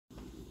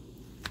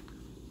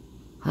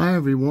Hi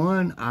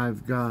everyone,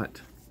 I've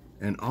got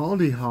an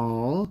Aldi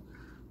haul.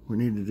 We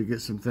needed to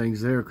get some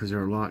things there because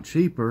they're a lot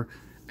cheaper.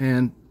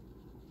 And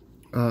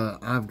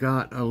I've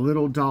got a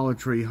little Dollar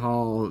Tree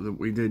haul that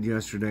we did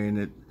yesterday,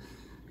 and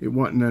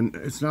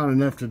it's not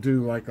enough to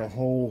do like a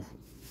whole,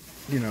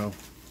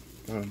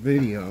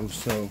 video.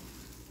 So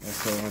I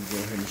thought I'd go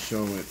ahead and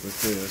show it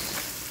with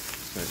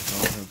this. I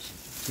don't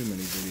have too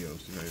many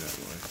videos today that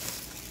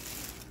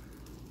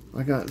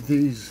way. I got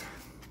these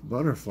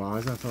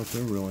butterflies. I thought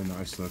they're really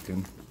nice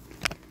looking.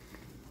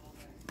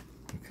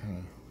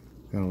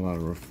 Got a lot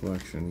of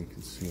reflection. You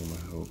can see them,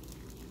 I hope.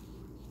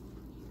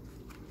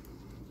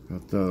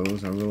 Got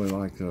those. I really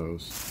like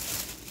those.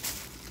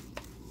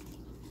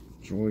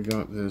 Joy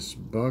got this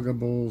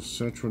Buggable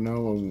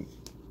Citronella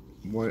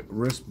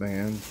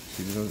wristband.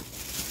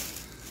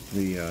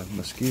 The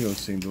mosquitoes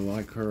seem to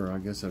like her. I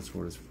guess that's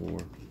what it's for.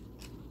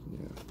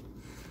 Yeah.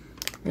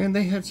 And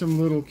they had some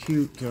little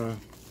cute...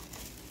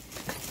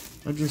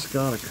 I just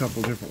got a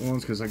couple different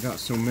ones because I got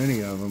so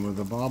many of them with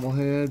the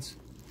bobbleheads.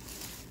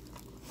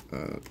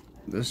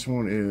 This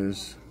one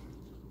is,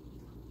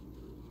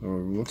 or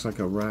looks like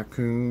a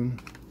raccoon.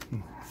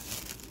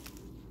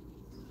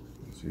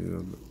 See,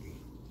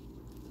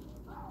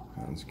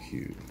 that's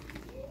cute.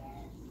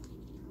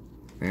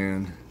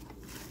 And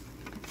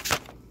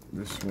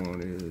this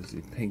one is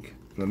the pink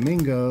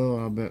flamingo.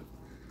 I'll bet,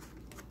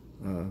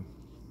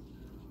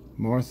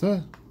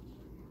 Martha,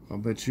 I'll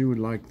bet you would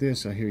like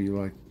this. I hear you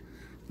like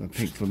the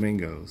pink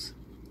flamingos.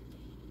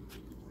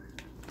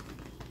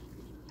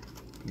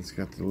 It's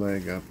got the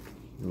leg up.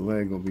 The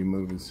leg will be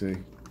moving, see?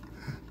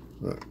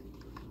 Look.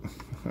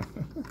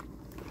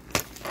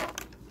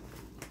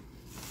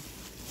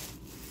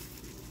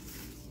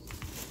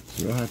 So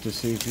you'll have to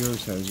see if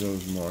yours has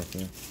those,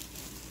 Martha.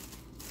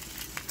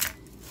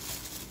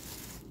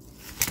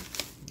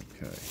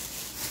 Okay.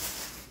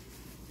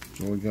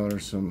 So we got her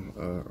some,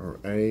 or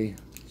a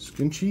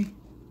scrunchie.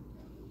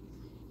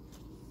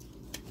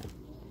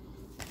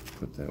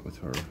 Put that with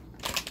her.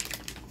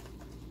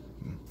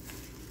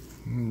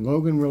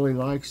 Logan really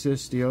likes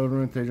this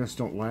deodorant. They just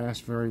don't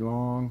last very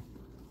long.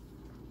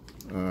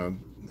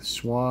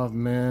 Suave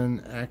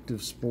Men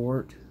Active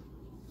Sport.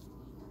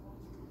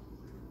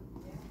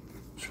 I'm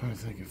trying to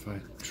think if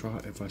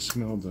I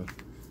smelled the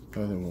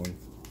other one.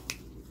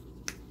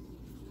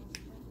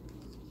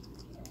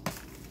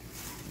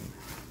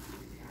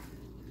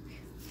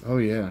 Oh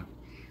yeah.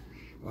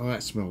 Oh,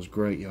 that smells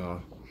great,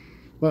 y'all.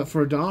 But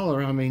for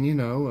 $1, I mean,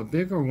 a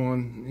bigger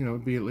one,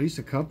 would be at least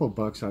a couple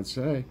bucks, I'd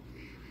say.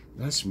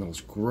 That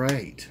smells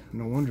great.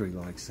 No wonder he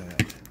likes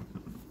that.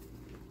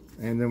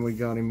 And then we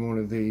got him one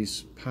of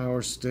these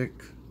Power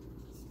Stick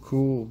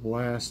Cool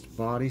Blast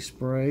body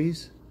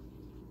sprays.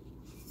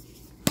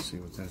 Let's see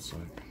what that's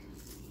like.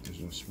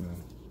 There's no smell.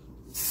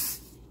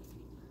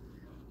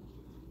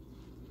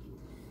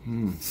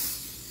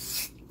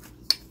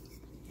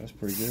 That's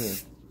pretty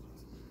good.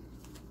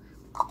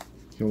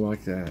 You'll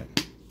like that.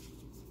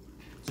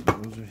 So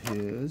those are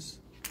his.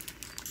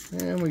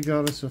 And we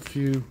got us a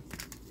few.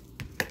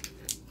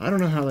 I don't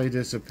know how they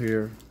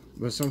disappear,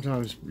 but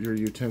sometimes your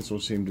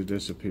utensils seem to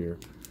disappear.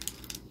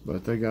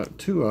 But they got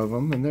 2 of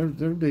them, and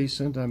they're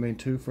decent. I mean,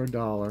 2 for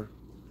 $1.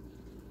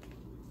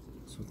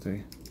 That's what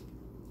they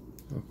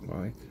look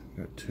like.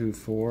 Got 2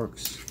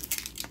 forks.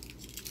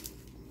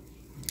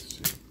 Let's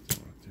see,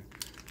 right there.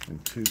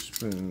 And 2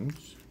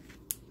 spoons.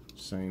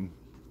 Same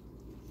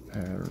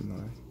pattern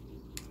knife.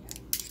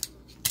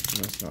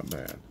 That's not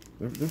bad.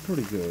 They're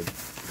pretty good.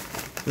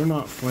 They're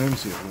not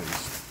flimsy, at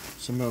least.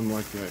 Some of them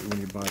like that when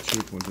you buy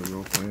cheap ones are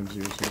real flimsy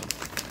or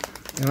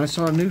something. And I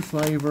saw a new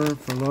flavor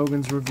for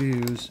Logan's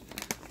reviews.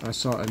 I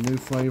saw a new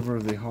flavor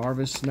of the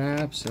Harvest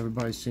Snaps.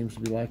 Everybody seems to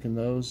be liking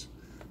those.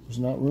 There's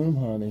not room,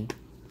 honey.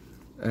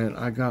 And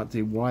I got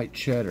the white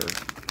cheddar.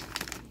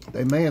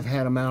 They may have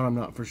had them out, I'm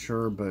not for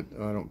sure, but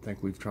I don't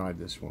think we've tried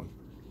this one.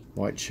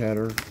 White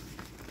cheddar.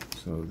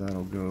 So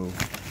that'll go.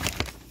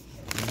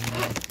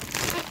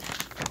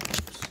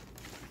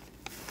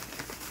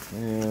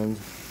 And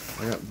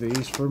I got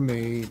these for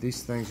me.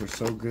 These things are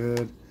so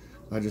good.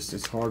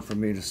 It's hard for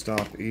me to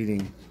stop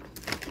eating.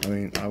 I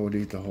mean, I would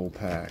eat the whole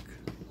pack.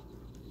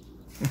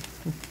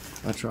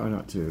 I try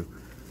not to.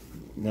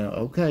 Now,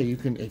 okay,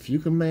 if you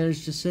can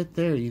manage to sit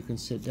there, you can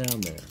sit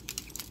down there.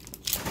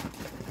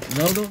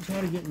 No, don't try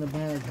to get in the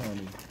bag,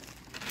 honey.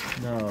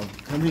 No,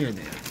 come here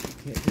now. You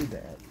can't do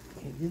that.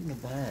 You can't get in the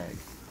bag.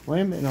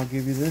 Wait a minute, I'll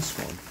give you this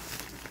one.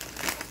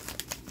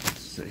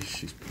 Let's see,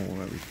 she's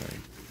pulling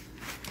everything.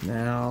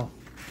 Now,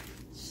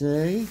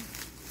 see?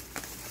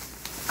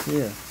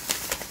 Here.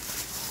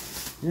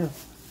 Here.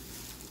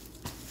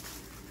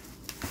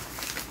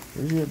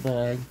 Here's your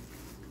bag.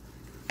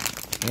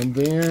 And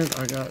then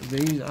I got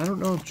these. I don't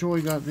know if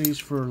Joy got these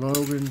for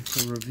Logan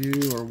for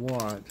review or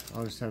what.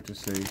 I'll just have to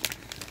see.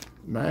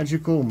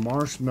 Magical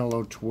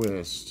Marshmallow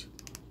Twist.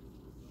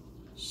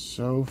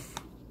 Sophie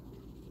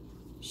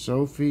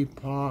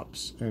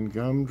Pops and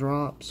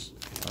Gumdrops.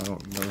 I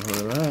don't never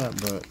heard of that,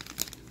 but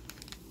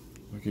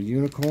like a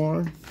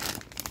unicorn.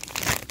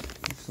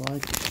 Looks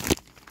like.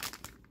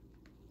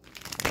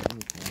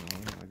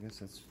 guess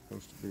that's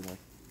supposed to be like.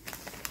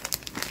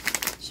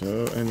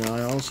 So, and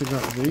I also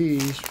got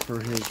these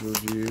for his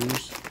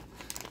reviews.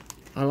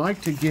 I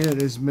like to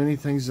get as many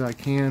things as I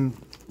can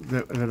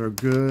that are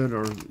good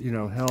or, you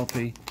know,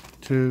 healthy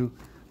too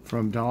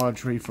from Dollar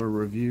Tree for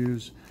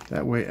reviews.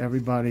 That way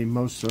everybody,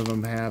 most of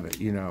them have it,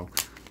 you know.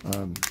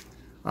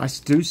 I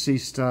do see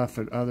stuff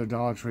at other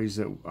Dollar Trees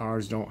that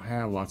ours don't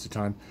have lots of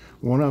time.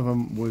 One of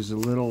them was a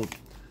little,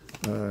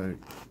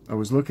 I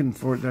was looking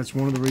for it. That's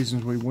one of the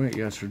reasons we went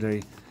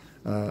yesterday.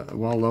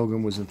 While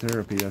Logan was in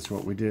therapy, that's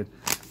what we did.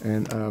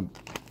 And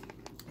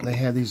they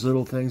had these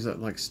little things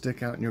that like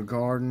stick out in your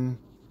garden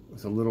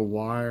with a little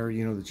wire,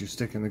 you know, that you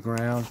stick in the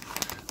ground.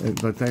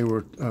 But they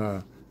were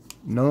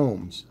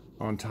gnomes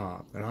on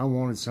top. And I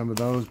wanted some of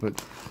those,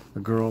 but the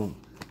girl,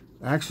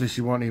 actually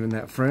she wasn't even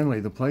that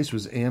friendly. The place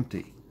was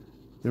empty.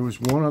 There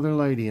was one other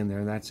lady in there,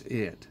 and that's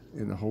it,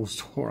 in the whole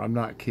store. I'm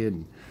not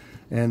kidding.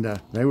 And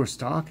they were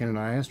stocking, and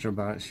I asked her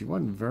about it. She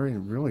wasn't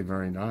really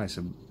very nice.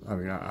 I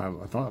mean, I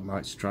thought it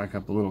might strike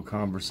up a little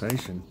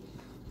conversation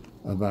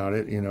about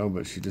it, you know,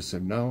 but she just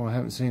said, no, I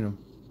haven't seen them.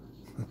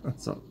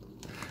 So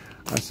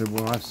I said,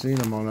 well, I've seen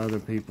them on other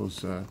people's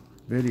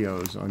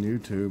videos on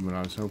YouTube, and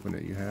I was hoping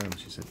that you had them.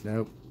 She said,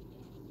 nope.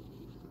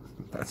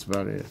 That's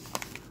about it.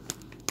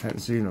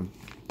 Hadn't seen them.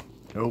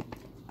 Nope.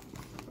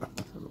 Okay.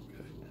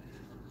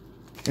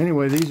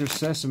 Anyway, these are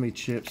sesame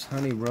chips,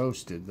 honey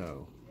roasted,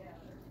 though.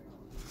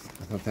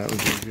 I thought that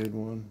was a good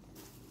one.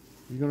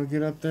 You gonna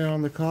get up there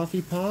on the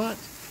coffee pot?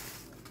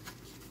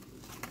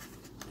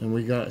 And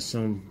we got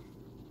some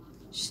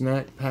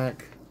snack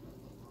pack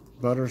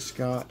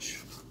butterscotch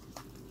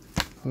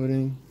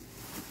pudding.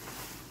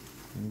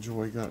 And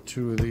Joy got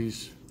 2 of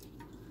these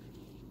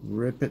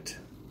Rip It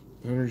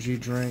energy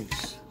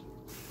drinks.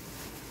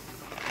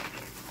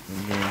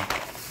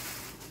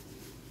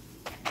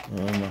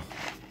 And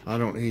I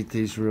don't eat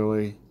these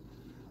really,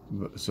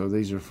 but, so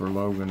these are for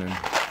Logan and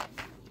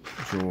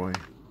Joy.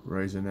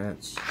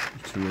 Raisinets,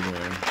 2 of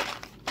them.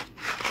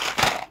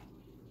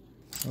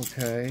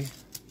 Okay,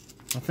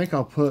 I think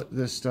I'll put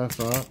this stuff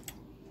up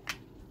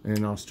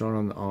and I'll start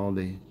on the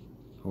Aldi.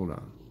 Hold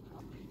on.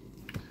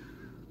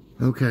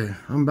 Okay,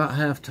 I'm about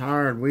half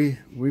tired. We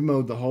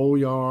mowed the whole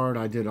yard.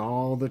 I did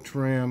all the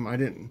trim. I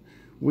didn't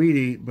weed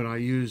eat, but I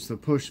used the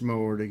push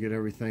mower to get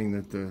everything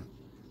that the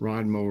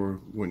ride mower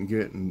wouldn't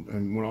get,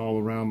 and went all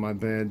around my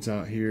beds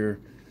out here,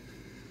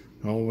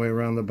 all the way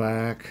around the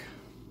back,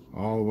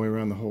 all the way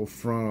around the whole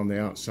front on the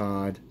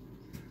outside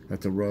at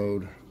the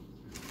road.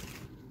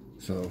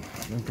 So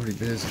I've been pretty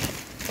busy.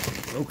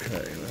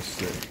 Okay, let's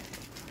see.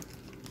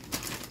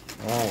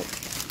 Oh,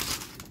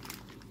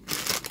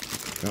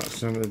 got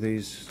some of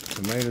these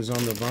tomatoes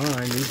on the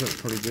vine. These look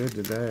pretty good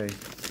today.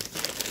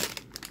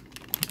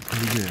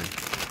 Pretty good.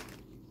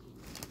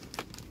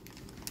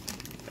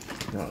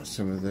 Got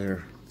some of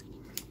their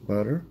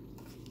butter.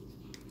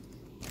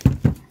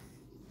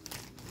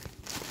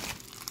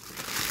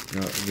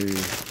 Got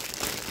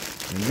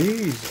and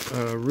these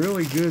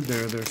really good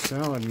there. They're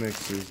salad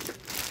mixes.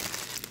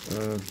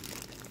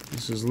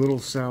 This is Little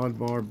Salad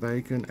Bar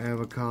Bacon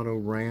Avocado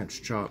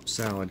Ranch Chopped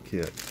Salad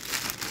Kit.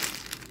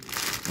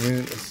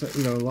 And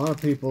you know, a lot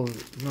of people,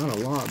 not a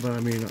lot, but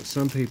I mean,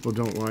 some people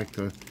don't like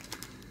the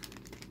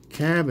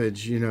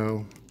cabbage, you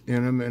know,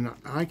 in them, and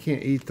I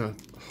can't eat the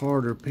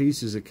harder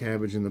pieces of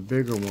cabbage and the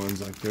bigger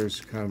ones. Like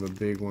there's kind of a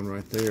big one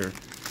right there,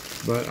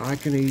 but I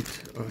can eat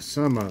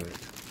some of it.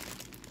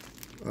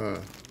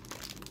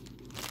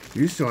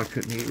 Used to I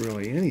couldn't eat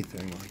really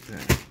anything like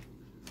that,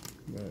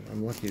 but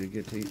I'm lucky to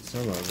get to eat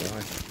some of it.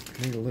 I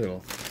can eat a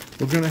little.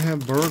 We're gonna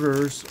have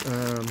burgers.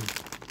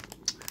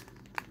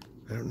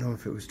 I don't know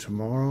if it was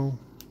tomorrow.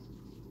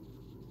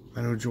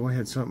 I know Joy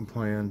had something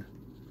planned.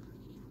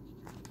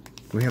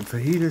 We have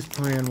fajitas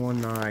planned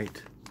one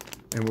night,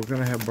 and we're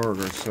gonna have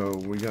burgers, so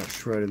we got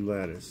shredded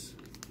lettuce.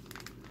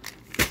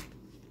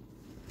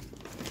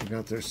 We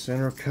got their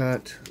center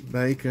cut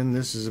bacon.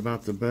 This is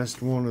about the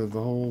best one of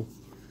the whole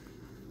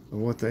of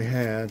what they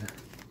had.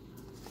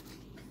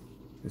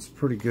 It's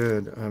pretty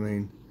good. I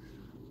mean,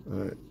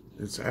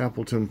 it's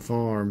Appleton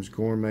Farms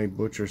Gourmet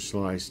Butcher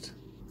Sliced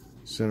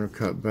center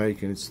cut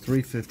bacon. It's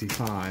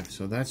 $3.55,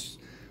 so that's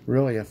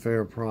really a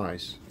fair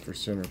price for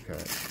center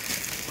cut.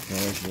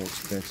 Always more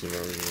expensive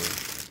over here.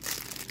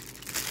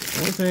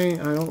 One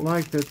thing I don't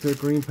like that the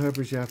green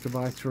peppers you have to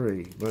buy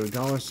 3, but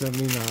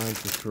 $1.79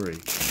 for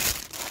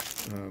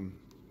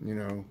 3. You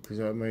know, because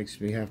that makes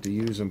me have to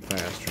use them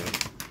faster.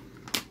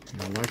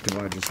 I like to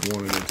buy just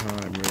one at a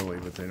time, really,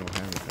 but they don't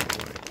have it that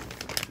way.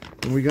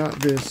 And we got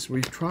this.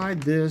 We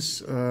tried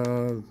this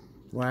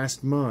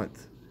last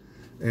month,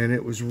 and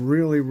it was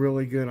really,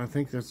 really good. I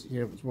think that's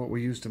what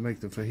we used to make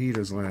the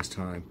fajitas last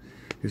time.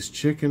 Is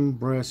chicken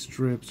breast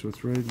strips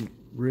with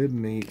rib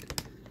meat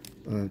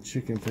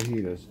chicken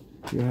fajitas.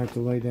 You're gonna have to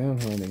lay down,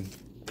 honey.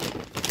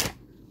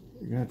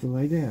 You're gonna have to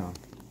lay down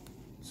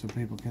so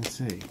people can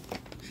see.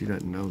 She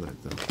doesn't know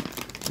that though.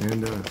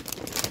 And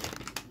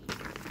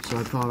so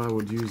I thought I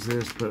would use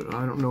this, but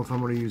I don't know if I'm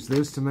gonna use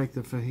this to make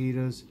the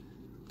fajitas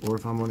or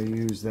if I'm gonna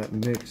use that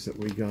mix that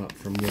we got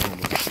from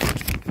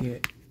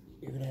Walmart.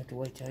 You're gonna have to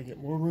wait till I get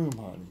more room,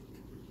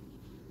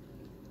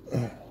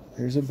 honey.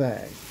 Here's a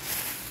bag.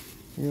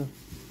 Yeah.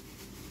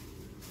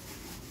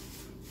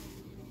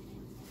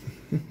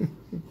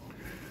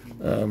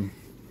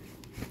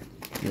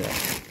 Yeah.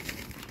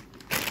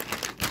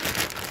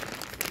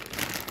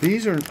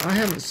 These are, I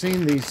haven't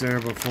seen these there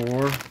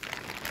before,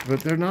 but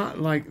they're not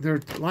like,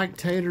 they're like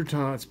tater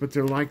tots, but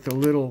they're like the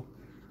little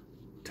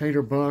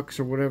tater bucks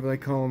or whatever they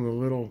call them, the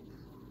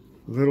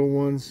little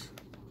ones.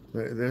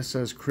 This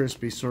says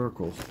crispy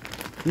circles.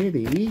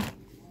 Kitty,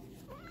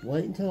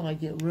 wait until I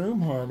get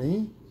room,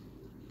 honey.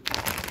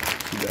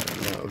 She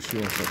doesn't know. She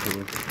wants something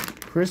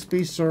with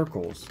crispy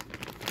circles.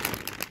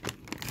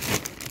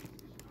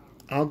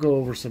 I'll go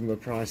over some of the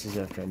prices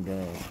after I'm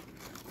done.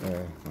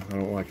 I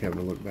don't like having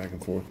to look back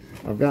and forth.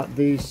 I've got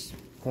these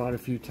quite a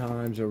few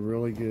times. They're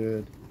really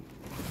good.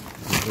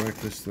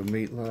 Breakfast, the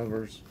meat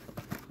lovers.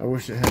 I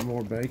wish it had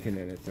more bacon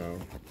in it though.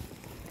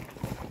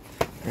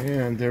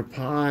 And their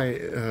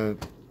pie,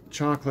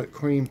 chocolate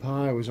cream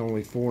pie was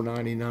only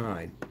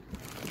 $4.99.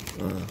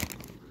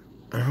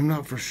 I'm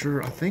not for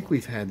sure. I think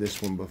we've had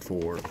this one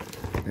before,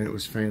 and it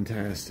was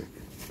fantastic.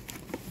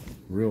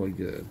 Really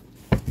good.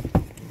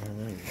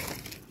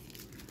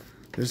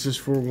 This is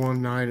for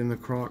one night in the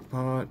crock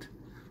pot.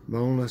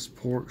 Boneless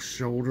pork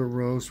shoulder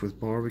roast with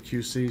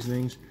barbecue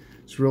seasonings.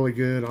 It's really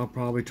good. I'll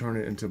probably turn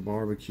it into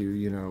barbecue,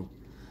 you know,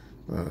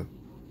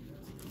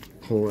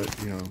 pull it,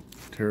 you know,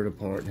 tear it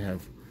apart and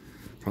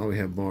probably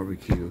have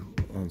barbecue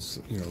on,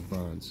 you know,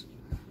 buns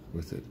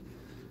with it.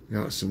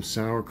 Got some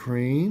sour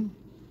cream.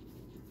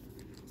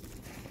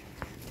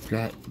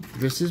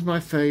 This is my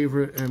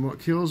favorite, and what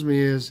kills me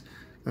is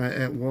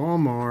at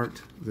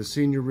Walmart, the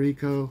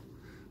Señorico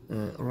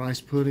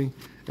rice pudding.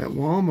 At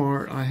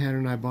Walmart, I had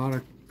an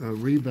Ibotta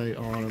rebate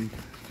on them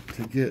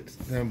to get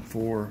them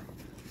for,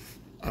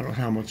 I don't know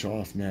how much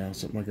off now,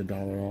 something like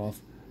 $1 off.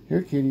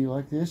 Here, kitty, you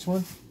like this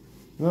one?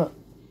 Look.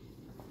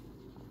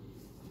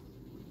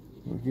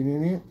 We'll get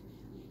in it.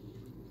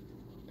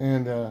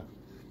 And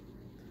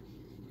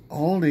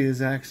Aldi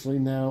is actually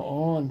now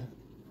on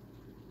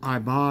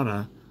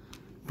Ibotta,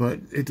 but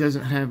it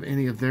doesn't have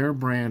any of their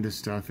brand of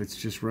stuff. It's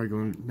just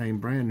regular name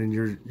brand, and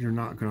you're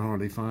not going to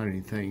hardly find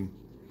anything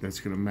that's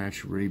going to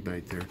match your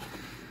rebate there.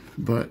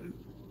 But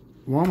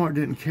Walmart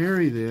didn't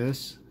carry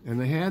this, and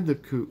they had the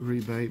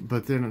rebate,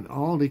 but then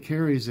Aldi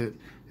carries it,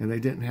 and they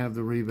didn't have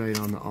the rebate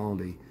on the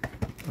Aldi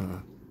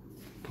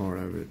part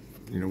of it.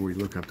 You know, where you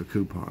look up the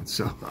coupon.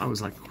 So I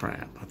was like,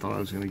 crap. I thought I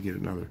was going to get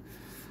another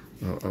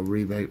a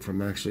rebate from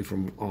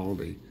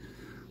Aldi.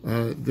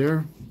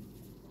 Their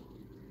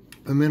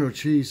pimento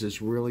cheese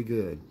is really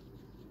good.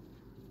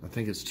 I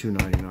think it's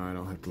 $2.99.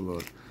 I'll have to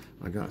look.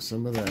 I got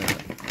some of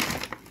that.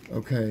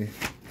 Okay,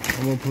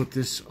 I'm gonna put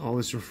all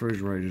this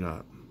refrigerated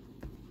up.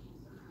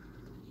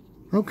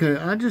 Okay,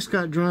 I just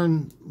got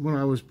done when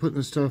I was putting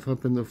the stuff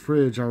up in the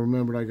fridge. I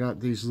remembered I got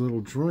these little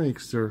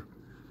drinks. They're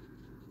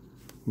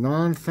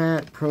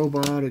non-fat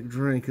probiotic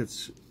drink.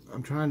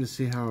 I'm trying to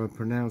see how I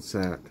pronounce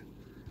that.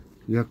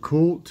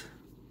 Yakult.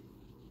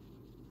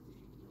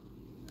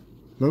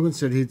 Logan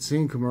said he'd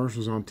seen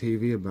commercials on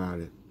TV about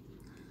it.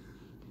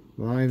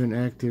 Live and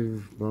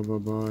active, blah blah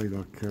blah,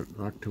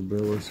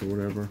 lactobacillus or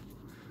whatever.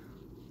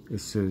 It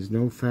says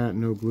no fat,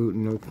 no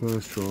gluten, no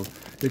cholesterol.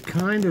 It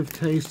kind of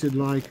tasted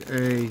like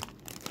a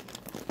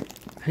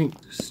pink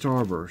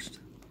Starburst.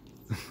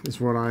 Is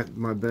what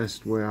my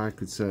best way I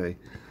could say.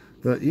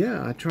 But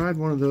yeah, I tried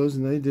one of those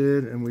and they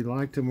did, and we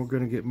liked them. We're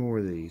going to get more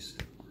of these.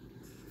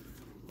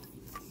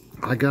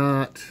 I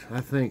got, I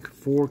think,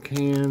 4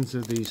 cans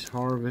of these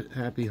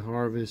Happy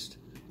Harvest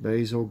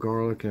basil,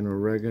 garlic, and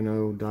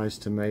oregano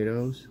diced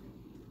tomatoes.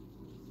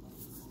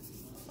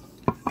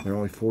 They're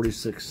only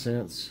 46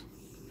 cents.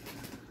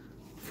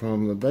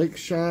 From the bake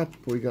shop,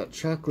 we got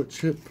chocolate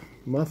chip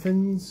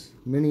muffins,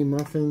 mini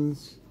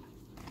muffins.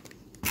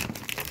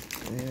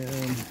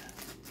 And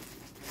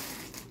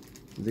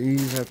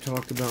these I've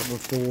talked about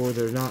before.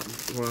 They're not,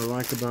 what I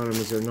like about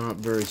them is they're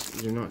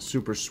not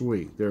super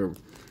sweet. They're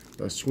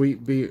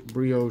sweet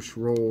brioche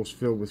rolls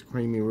filled with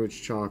creamy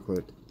rich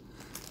chocolate.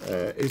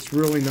 It's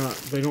really not,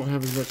 they don't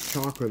have as much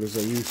chocolate as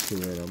they used to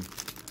in them.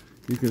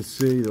 You can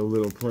see the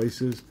little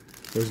places.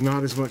 There's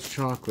not as much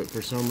chocolate.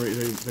 For some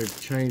reason,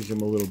 they've changed them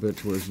a little bit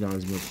to where there's not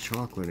as much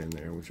chocolate in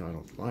there, which I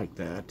don't like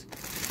that.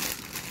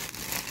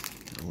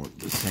 I want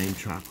the same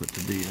chocolate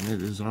to be in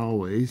it as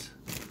always.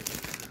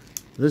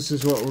 This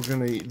is what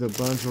the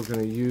buns we're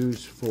gonna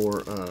use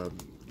for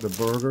the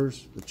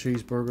burgers, the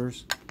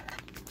cheeseburgers,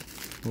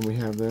 when we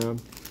have them.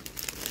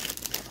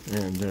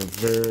 And they're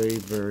very,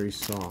 very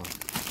soft.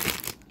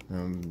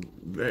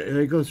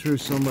 They go through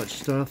so much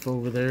stuff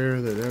over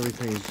there that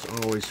everything's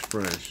always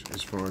fresh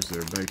as far as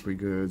their bakery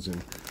goods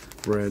and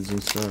breads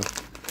and stuff.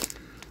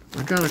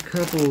 I got a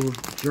couple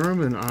of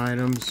German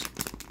items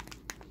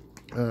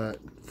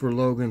for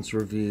Logan's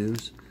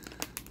reviews.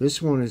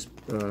 This one is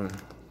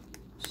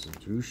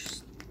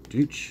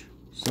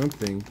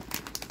something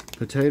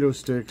potato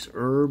sticks,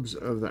 herbs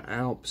of the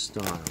Alp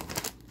style.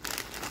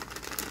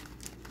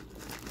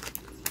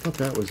 Thought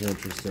that was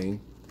interesting.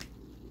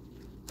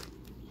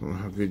 I don't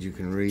know how good you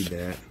can read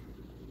that.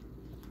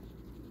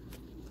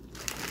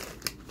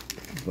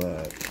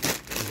 But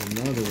there's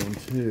another one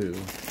too.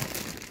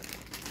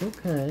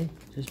 Okay,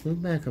 just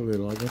move back a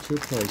little. I got your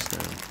place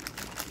now.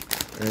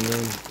 And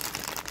then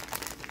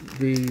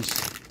these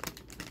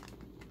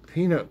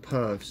peanut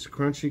puffs,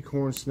 crunchy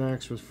corn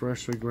snacks with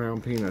freshly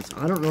ground peanuts.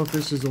 I don't know if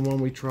this is the one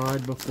we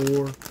tried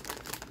before.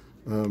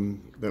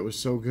 That was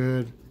so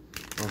good.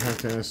 I'll have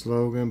to ask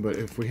Logan, but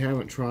if we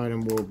haven't tried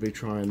them, we'll be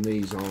trying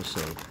these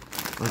also.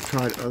 We've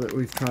tried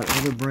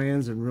other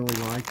brands and really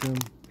like them,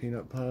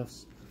 peanut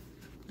puffs.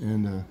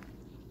 And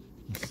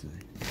let's see.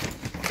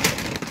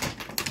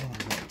 Oh, I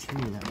got two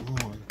of that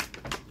one.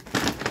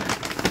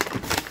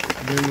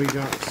 Then we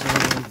got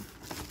some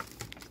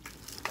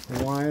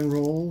Hawaiian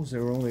rolls. They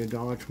were only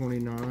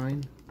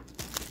 $1.29.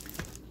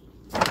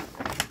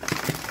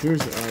 Here's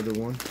the other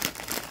one.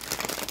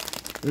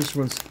 This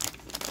one's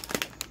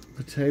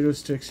potato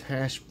sticks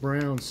hash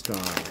brown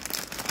style.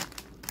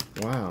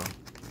 Wow.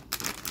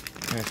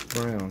 Hash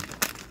brown.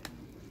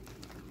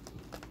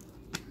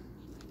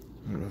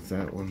 I don't know if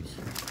that one's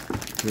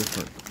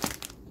different.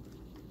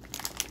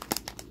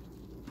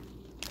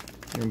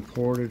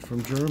 Imported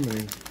from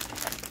Germany.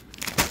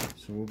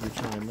 So we'll be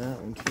trying that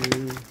one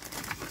too.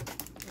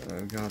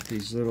 I got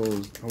these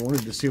little, I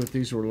wanted to see what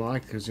these were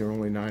like because they're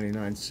only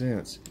 99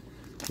 cents.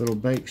 Little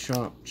Bake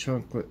Shop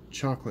chocolate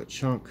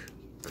chunk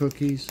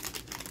cookies.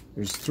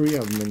 There's 3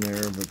 of them in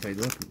there, but they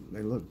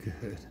look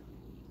good.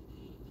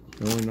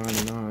 They're only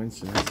 99,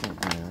 so that's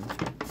not bad.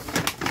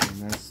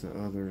 And that's the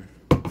other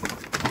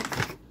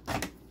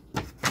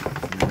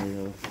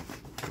tomato.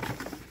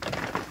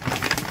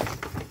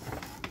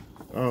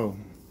 Oh,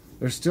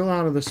 they're still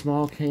out of the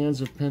small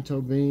cans of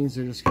pinto beans.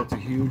 They just got the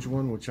huge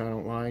one, which I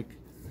don't like.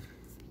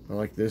 I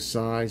like this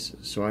size,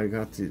 so I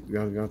got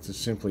the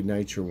Simply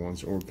Nature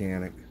ones,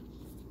 organic.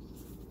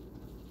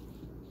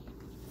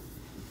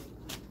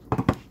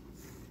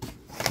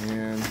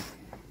 And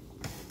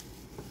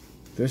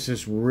this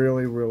is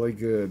really, really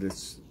good.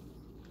 It's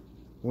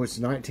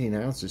 19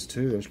 ounces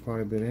too. There's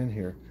quite a bit in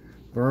here.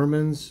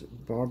 Berman's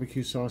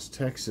barbecue sauce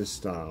Texas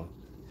style.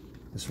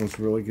 This one's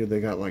really good. They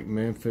got like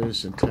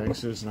Memphis and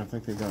Texas, and I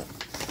think they got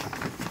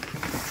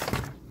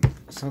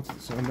something,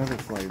 so another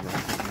flavor.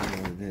 I don't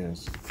know what it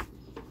is.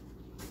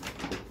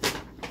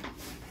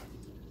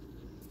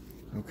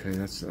 Okay,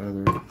 that's the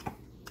other.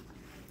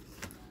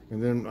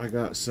 And then I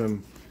got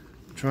some,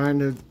 trying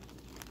to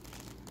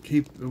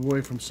keep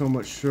away from so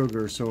much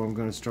sugar, so I'm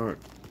going to start,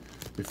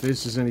 if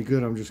this is any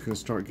good, I'm just going to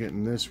start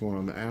getting this one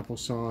on the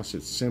applesauce.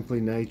 It's Simply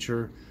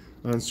Nature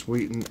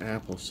unsweetened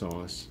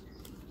applesauce.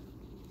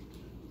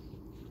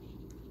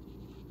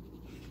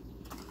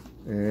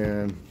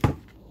 And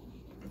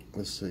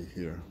let's see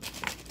here.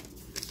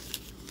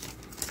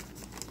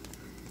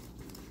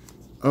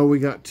 Oh, we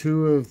got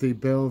 2 of the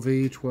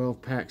Bellevue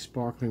 12-pack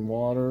sparkling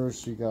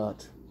waters. You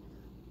got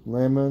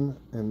lemon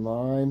and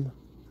lime.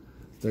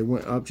 They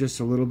went up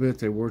just a little bit.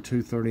 They were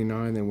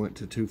 $2.39. They went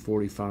to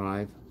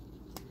 $2.45.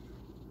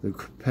 The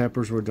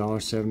peppers were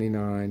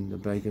 $1.79. The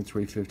bacon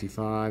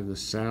 $3.55. The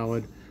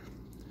salad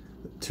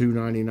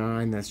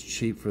 $2.99. That's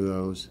cheap for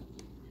those.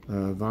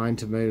 Vine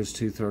tomatoes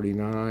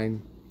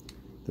 $2.39.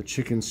 The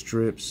chicken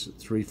strips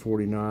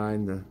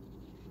 $3.49. The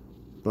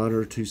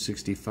butter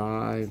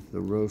 $2.65. The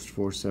roast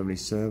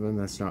 $4.77.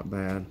 That's not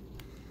bad.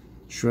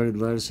 Shredded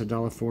lettuce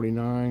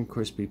 $1.49.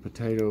 Crispy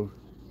potato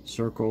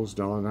circles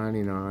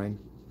 $1.99.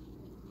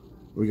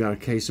 We got a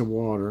case of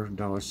water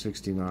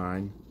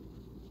 $1.69.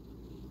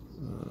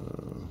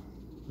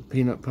 The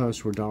peanut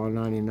puffs were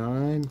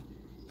 $1.99.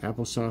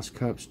 Applesauce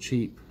cups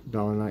cheap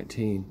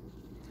 $1.19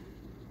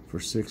 for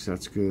 6.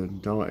 That's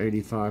good.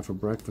 $1.85 for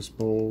breakfast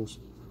bowls.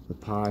 The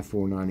pie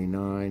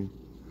 $4.99.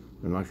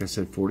 And like I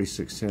said,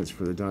 46 cents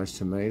for the diced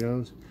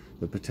tomatoes.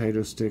 The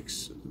potato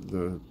sticks,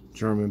 the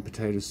German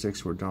potato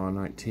sticks were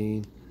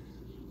 $1.19.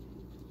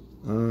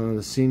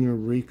 The Senior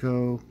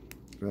Rico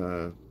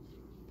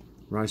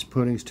rice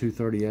puddings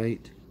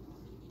 $2.38.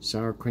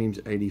 Sour creams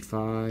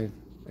 $85.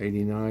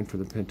 $89 for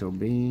the pinto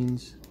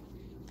beans.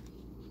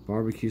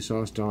 Barbecue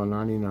sauce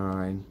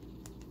 $1.99.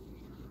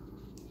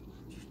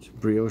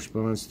 Brioche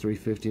buns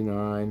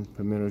 $3.59.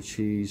 Pimento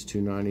cheese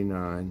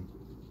 $2.99.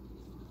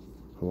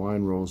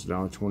 Hawaiian rolls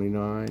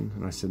 $1.29,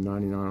 and I said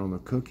 99 on the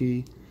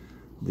cookie.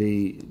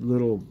 The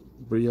little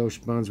brioche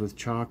buns with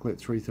chocolate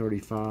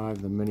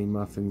 $3.35. The mini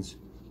muffins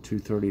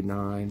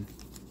 $2.39.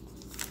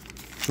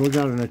 So we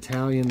got an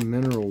Italian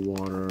mineral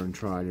water and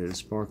tried it. A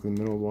sparkling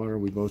mineral water.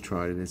 We both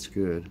tried it. It's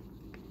good.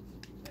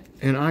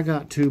 And I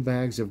got 2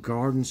 bags of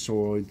garden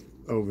soil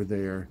over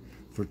there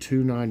for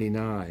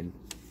 $2.99.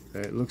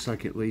 It looks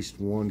like at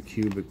least 1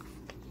 cubic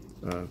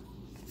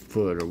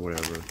foot or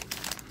whatever.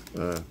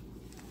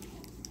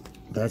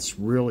 That's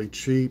really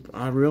cheap.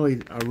 I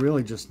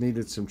really just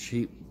needed some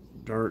cheap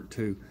dirt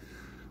to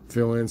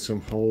fill in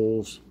some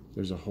holes.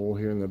 There's a hole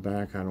here in the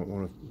back. I don't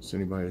want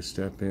anybody to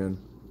step in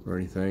or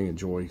anything. And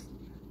Joy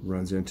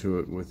runs into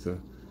it with the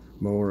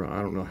mower.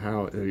 I don't know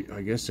how.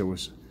 I guess there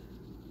was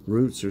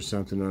roots or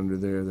something under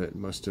there that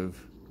must have.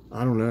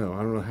 I don't know.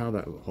 I don't know how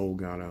that hole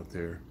got out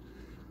there.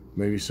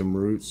 maybe some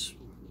roots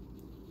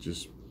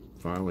just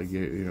finally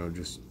get, you know,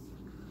 just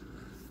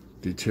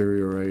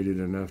deteriorated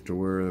enough to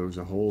where there was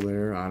a hole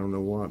there. I don't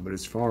know what, but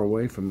it's far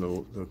away from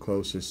the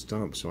closest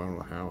stump, so I don't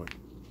know how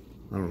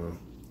I don't know.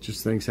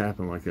 Just things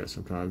happen like that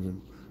sometimes.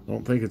 And I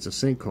don't think it's a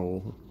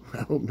sinkhole. I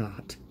hope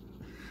not.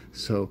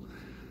 So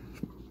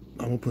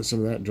I'm gonna put some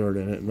of that dirt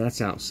in it, and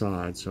that's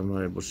outside, so I'm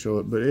not able to show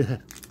it. But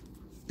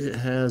it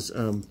has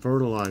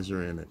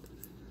fertilizer in it.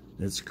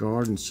 It's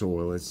garden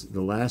soil. It's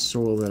the last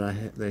soil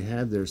that they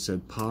had there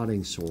said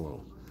potting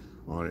soil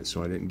on it,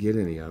 so I didn't get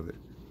any of it.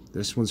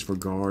 This one's for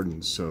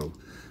gardens, so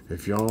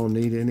if y'all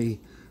need any,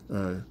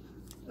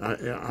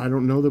 I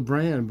don't know the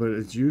brand, but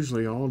it's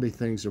usually Aldi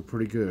things are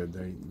pretty good.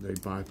 They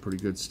buy pretty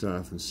good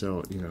stuff and sell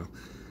it, you know.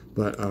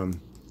 But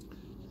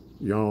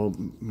y'all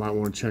might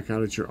want to check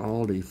out at your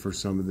Aldi for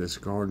some of this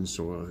garden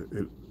soil.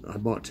 I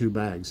bought 2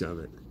 bags of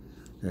it,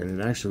 and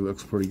it actually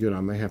looks pretty good.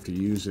 I may have to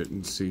use it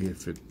and see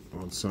if it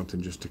on something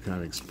just to kind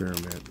of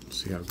experiment,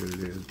 see how good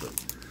it is.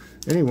 But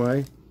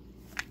anyway,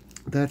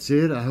 that's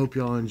it. I hope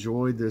y'all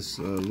enjoyed this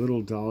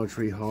little Dollar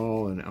Tree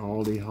haul and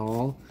Aldi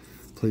haul.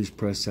 Please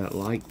press that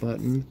like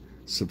button,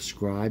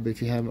 subscribe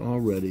if you haven't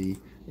already,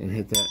 and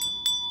hit that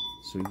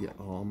so you get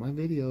all my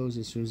videos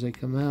as soon as they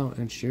come out.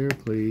 And share,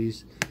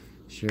 please.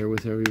 Share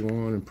with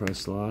everyone and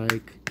press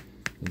like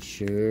and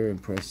share and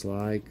press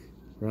like.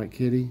 Right,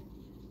 Kitty?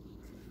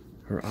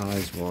 Her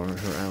eyes water,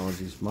 her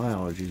allergies. My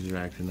allergies are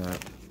acting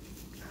up.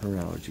 Her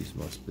allergies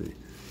must be.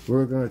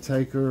 We're gonna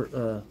take her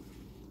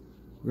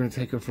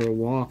for a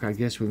walk. I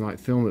guess we might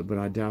film it, but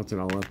I doubt that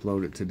I'll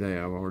upload it today.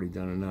 I've already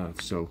done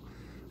enough. So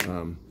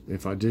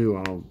if I do,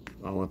 I'll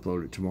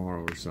upload it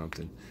tomorrow or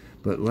something.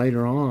 But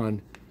later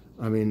on,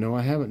 I mean, no,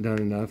 I haven't done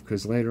enough,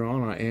 because later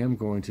on I am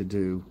going to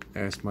do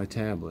Ask My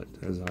Tablet,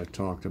 as I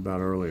talked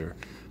about earlier.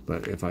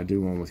 But if I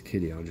do one with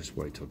Kitty, I'll just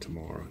wait till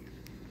tomorrow.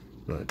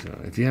 But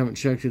if you haven't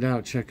checked it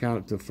out, check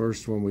out the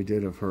first one we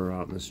did of her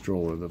out in the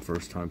stroller the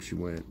first time she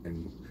went,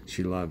 and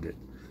she loved it.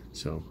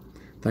 So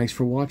thanks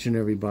for watching,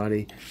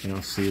 everybody, and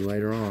I'll see you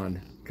later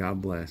on.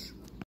 God bless.